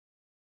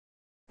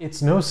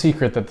It's no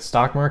secret that the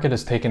stock market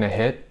has taken a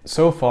hit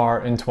so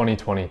far in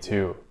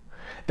 2022.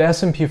 The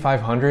S&P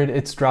 500,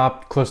 it's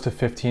dropped close to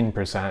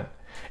 15%,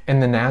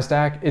 and the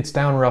Nasdaq, it's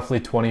down roughly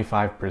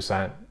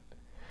 25%.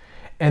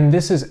 And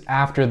this is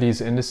after these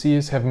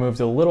indices have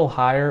moved a little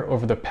higher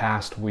over the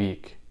past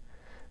week.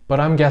 But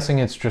I'm guessing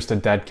it's just a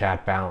dead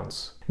cat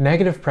bounce.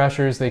 Negative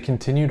pressures, they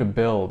continue to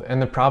build, and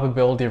the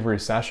probability of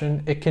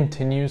recession, it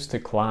continues to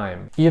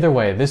climb. Either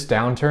way, this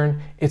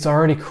downturn, it's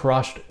already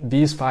crushed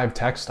these 5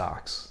 tech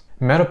stocks.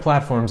 Meta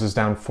Platforms is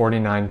down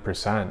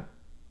 49%.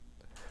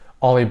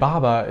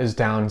 Alibaba is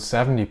down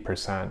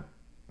 70%.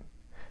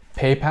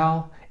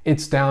 PayPal,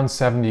 it's down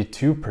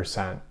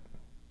 72%.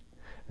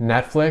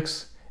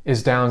 Netflix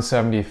is down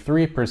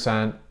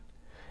 73%.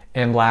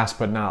 And last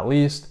but not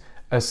least,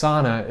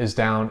 Asana is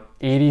down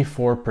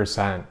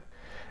 84%.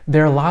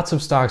 There are lots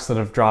of stocks that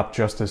have dropped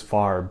just as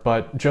far,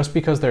 but just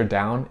because they're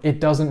down,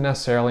 it doesn't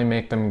necessarily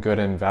make them good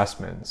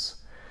investments.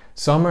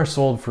 Some are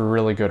sold for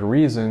really good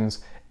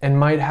reasons and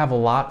might have a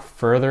lot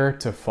further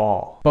to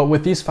fall. But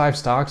with these 5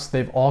 stocks,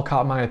 they've all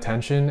caught my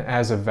attention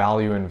as a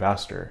value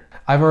investor.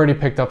 I've already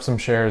picked up some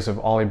shares of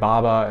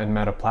Alibaba and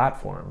Meta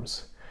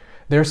Platforms.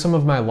 They're some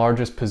of my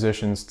largest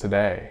positions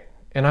today,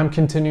 and I'm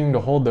continuing to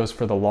hold those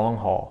for the long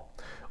haul.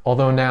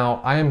 Although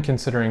now I am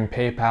considering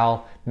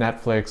PayPal,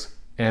 Netflix,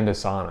 and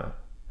Asana.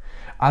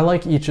 I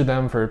like each of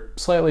them for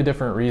slightly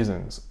different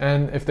reasons,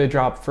 and if they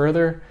drop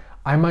further,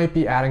 I might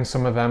be adding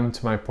some of them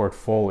to my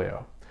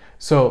portfolio.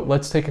 So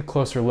let's take a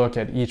closer look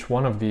at each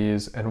one of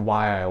these and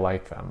why I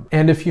like them.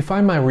 And if you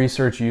find my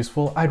research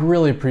useful, I'd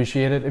really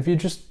appreciate it if you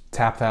just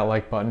tap that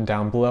like button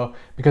down below,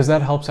 because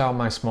that helps out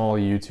my small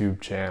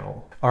YouTube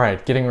channel. All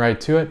right, getting right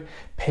to it,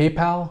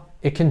 PayPal,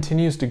 it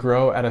continues to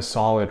grow at a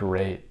solid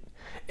rate.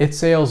 Its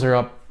sales are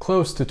up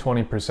close to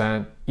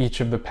 20%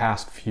 each of the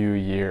past few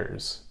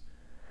years.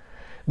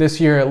 This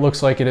year it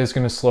looks like it is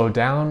going to slow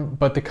down,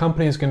 but the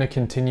company is going to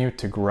continue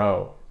to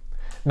grow.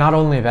 Not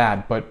only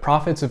that, but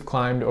profits have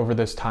climbed over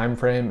this time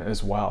frame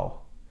as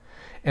well.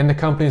 And the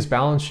company's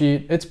balance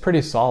sheet, it's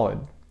pretty solid.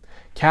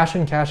 Cash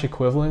and cash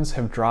equivalents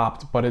have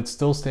dropped, but it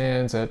still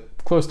stands at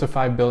close to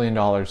 $5 billion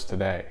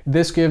today.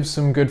 This gives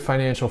some good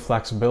financial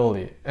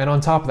flexibility. And on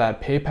top of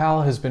that,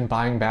 PayPal has been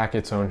buying back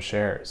its own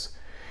shares.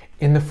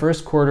 In the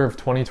first quarter of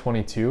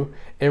 2022,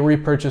 it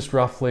repurchased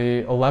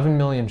roughly 11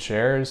 million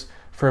shares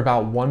for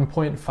about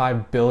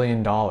 $1.5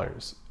 billion.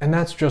 And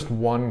that's just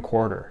one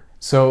quarter.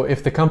 So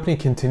if the company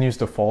continues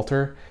to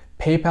falter,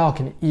 PayPal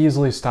can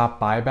easily stop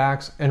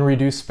buybacks and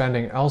reduce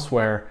spending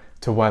elsewhere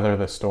to weather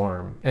the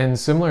storm. And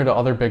similar to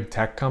other big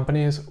tech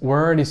companies,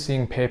 we're already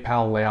seeing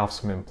PayPal lay off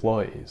some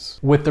employees.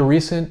 With the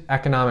recent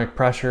economic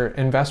pressure,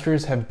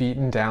 investors have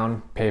beaten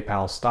down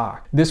PayPal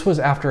stock. This was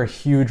after a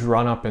huge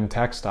run-up in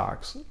tech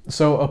stocks,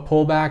 so a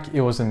pullback,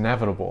 it was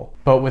inevitable.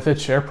 But with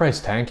its share price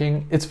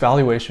tanking, its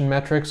valuation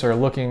metrics are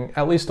looking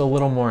at least a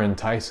little more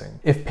enticing.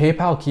 If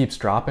PayPal keeps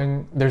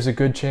dropping, there's a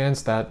good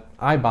chance that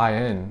I buy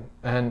in.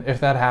 And if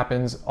that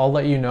happens, I'll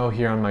let you know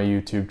here on my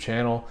YouTube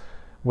channel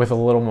with a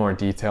little more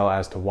detail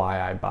as to why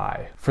I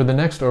buy. For the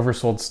next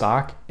oversold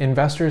stock,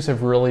 investors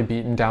have really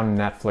beaten down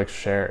Netflix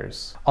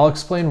shares. I'll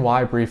explain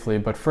why briefly,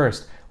 but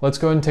first, let's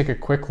go and take a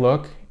quick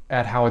look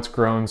at how it's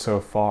grown so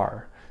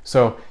far.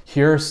 So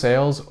here are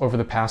sales over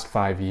the past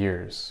 5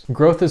 years.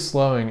 Growth is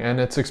slowing and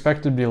it's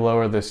expected to be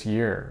lower this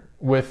year.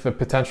 With the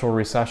potential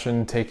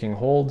recession taking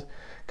hold,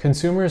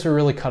 consumers are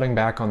really cutting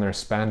back on their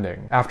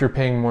spending. After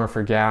paying more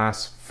for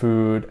gas,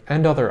 food,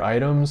 and other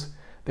items,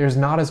 there's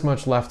not as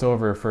much left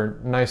over for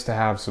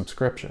nice-to-have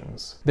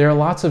subscriptions. There are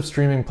lots of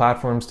streaming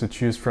platforms to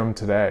choose from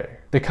today.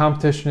 The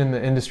competition in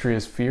the industry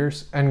is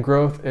fierce and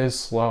growth is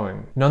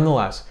slowing.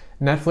 Nonetheless,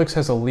 Netflix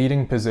has a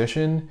leading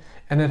position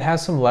and it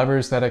has some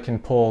levers that it can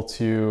pull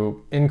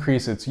to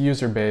increase its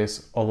user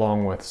base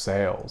along with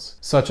sales,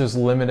 such as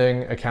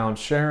limiting account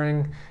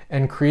sharing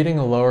and creating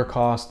a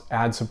lower-cost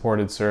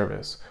ad-supported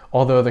service,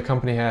 although the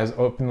company has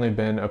openly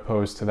been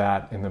opposed to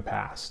that in the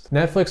past.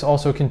 Netflix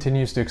also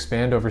continues to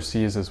expand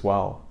overseas as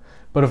well.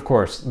 But of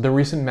course, the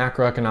recent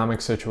macroeconomic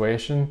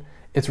situation,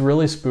 it's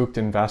really spooked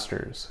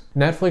investors.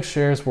 Netflix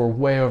shares were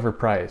way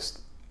overpriced.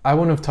 I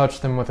wouldn't have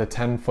touched them with a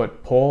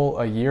 10-foot pole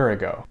a year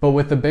ago. But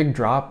with the big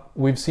drop,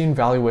 we've seen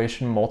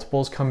valuation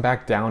multiples come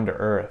back down to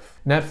earth.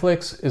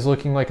 Netflix is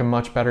looking like a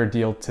much better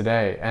deal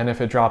today, and if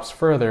it drops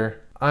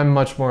further, I'm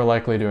much more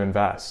likely to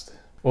invest.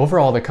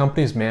 Overall, the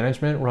company's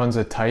management runs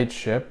a tight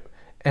ship,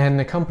 and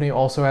the company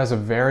also has a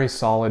very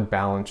solid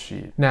balance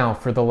sheet. Now,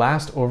 for the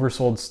last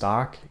oversold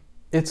stock,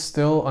 it's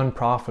still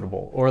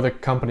unprofitable, or the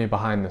company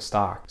behind the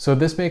stock. So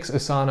this makes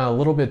Asana a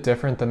little bit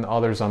different than the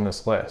others on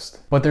this list.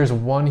 But there's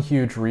one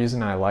huge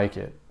reason I like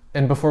it.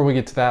 And before we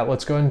get to that,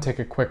 let's go ahead and take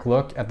a quick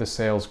look at the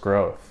sales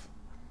growth.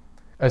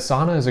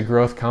 Asana is a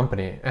growth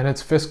company, and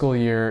its fiscal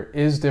year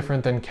is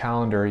different than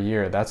calendar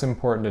year. That's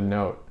important to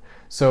note.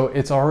 So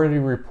it's already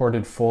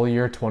reported full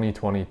year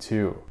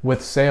 2022,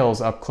 with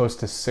sales up close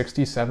to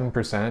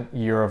 67%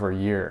 year over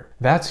year.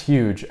 That's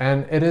huge,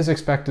 and it is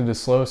expected to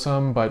slow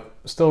some, but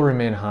still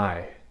remain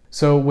high.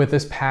 So with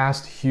this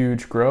past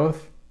huge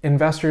growth,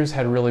 investors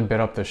had really bid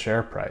up the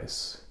share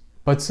price.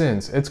 But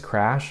since it's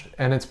crashed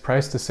and its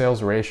price to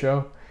sales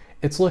ratio,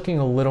 it's looking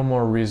a little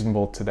more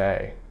reasonable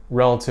today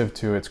relative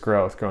to its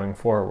growth going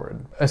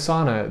forward.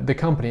 Asana, the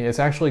company, is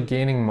actually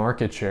gaining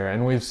market share,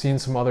 and we've seen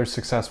some other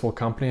successful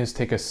companies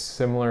take a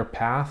similar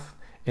path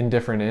in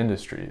different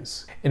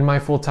industries. In my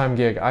full-time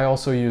gig, I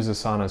also use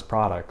Asana's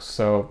products,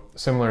 so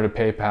similar to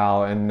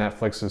PayPal and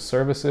Netflix's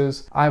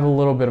services, I have a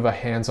little bit of a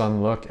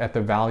hands-on look at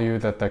the value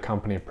that the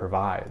company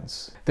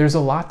provides. There's a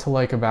lot to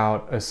like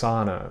about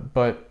Asana,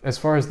 but as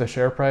far as the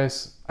share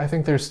price, I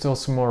think there's still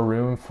some more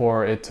room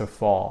for it to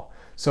fall.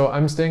 So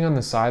I'm staying on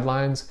the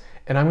sidelines,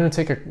 and I'm going to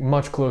take a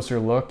much closer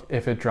look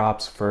if it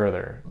drops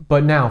further.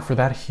 But now, for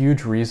that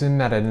huge reason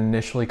that had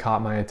initially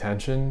caught my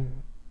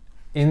attention,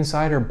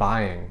 insider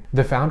buying.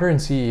 The founder and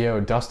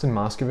CEO, Dustin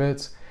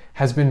Moskovitz,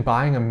 has been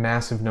buying a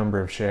massive number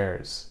of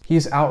shares.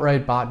 He's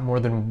outright bought more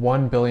than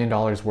 $1 billion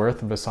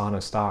worth of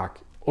Asana stock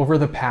over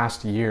the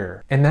past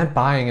year, and that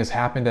buying has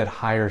happened at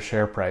higher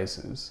share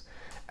prices.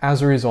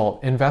 As a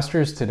result,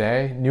 investors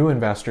today, new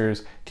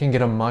investors, can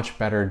get a much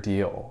better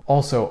deal.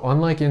 Also,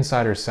 unlike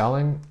insider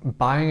selling,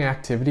 buying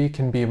activity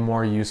can be a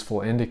more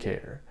useful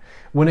indicator.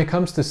 When it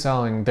comes to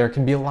selling, there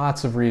can be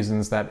lots of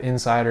reasons that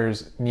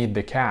insiders need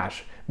the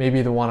cash.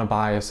 Maybe they want to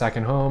buy a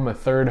second home, a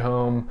third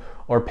home,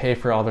 or pay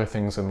for other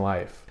things in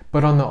life.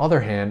 But on the other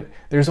hand,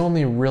 there's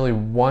only really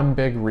one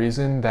big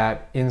reason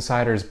that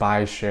insiders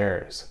buy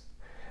shares.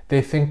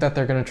 They think that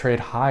they're going to trade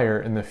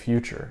higher in the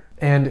future.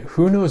 And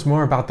who knows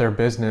more about their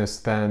business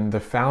than the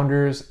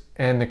founders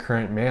and the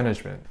current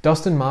management?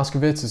 Dustin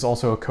Moskovitz is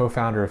also a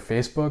co-founder of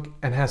Facebook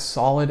and has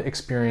solid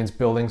experience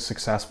building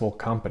successful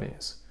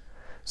companies.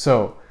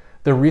 So,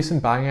 the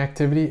recent buying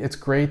activity, it's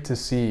great to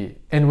see.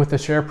 And with the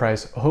share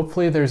price,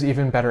 hopefully there's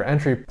even better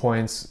entry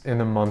points in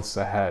the months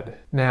ahead.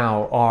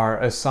 Now,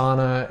 are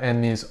Asana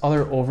and these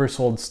other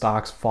oversold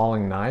stocks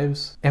falling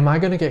knives? Am I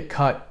going to get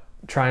cut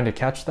trying to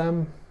catch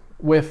them?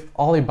 With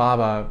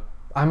Alibaba,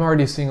 I'm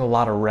already seeing a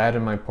lot of red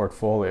in my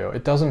portfolio.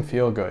 It doesn't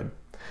feel good.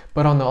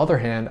 But on the other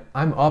hand,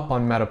 I'm up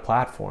on Meta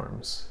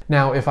platforms.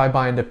 Now, if I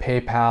buy into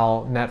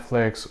PayPal,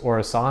 Netflix, or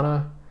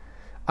Asana,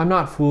 I'm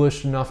not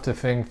foolish enough to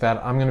think that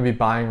I'm going to be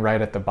buying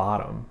right at the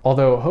bottom.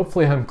 Although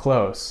hopefully I'm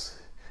close.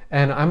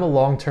 And I'm a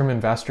long-term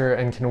investor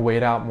and can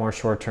wait out more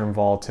short-term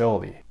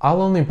volatility.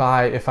 I'll only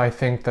buy if I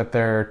think that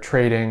they're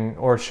trading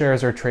or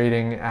shares are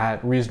trading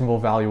at reasonable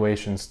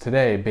valuations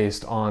today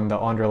based on the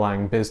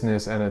underlying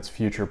business and its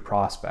future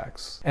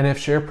prospects. And if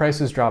share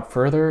prices drop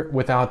further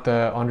without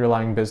the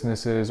underlying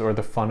businesses or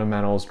the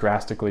fundamentals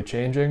drastically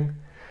changing,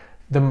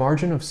 the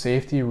margin of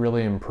safety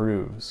really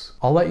improves.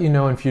 I'll let you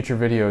know in future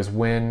videos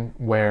when,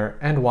 where,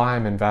 and why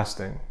I'm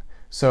investing.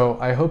 So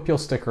I hope you'll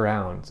stick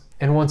around.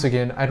 And once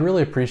again, I'd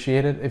really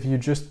appreciate it if you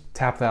just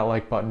tap that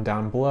like button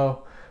down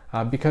below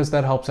because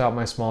that helps out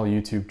my small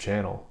YouTube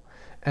channel.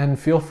 And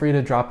feel free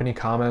to drop any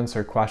comments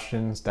or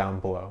questions down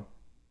below.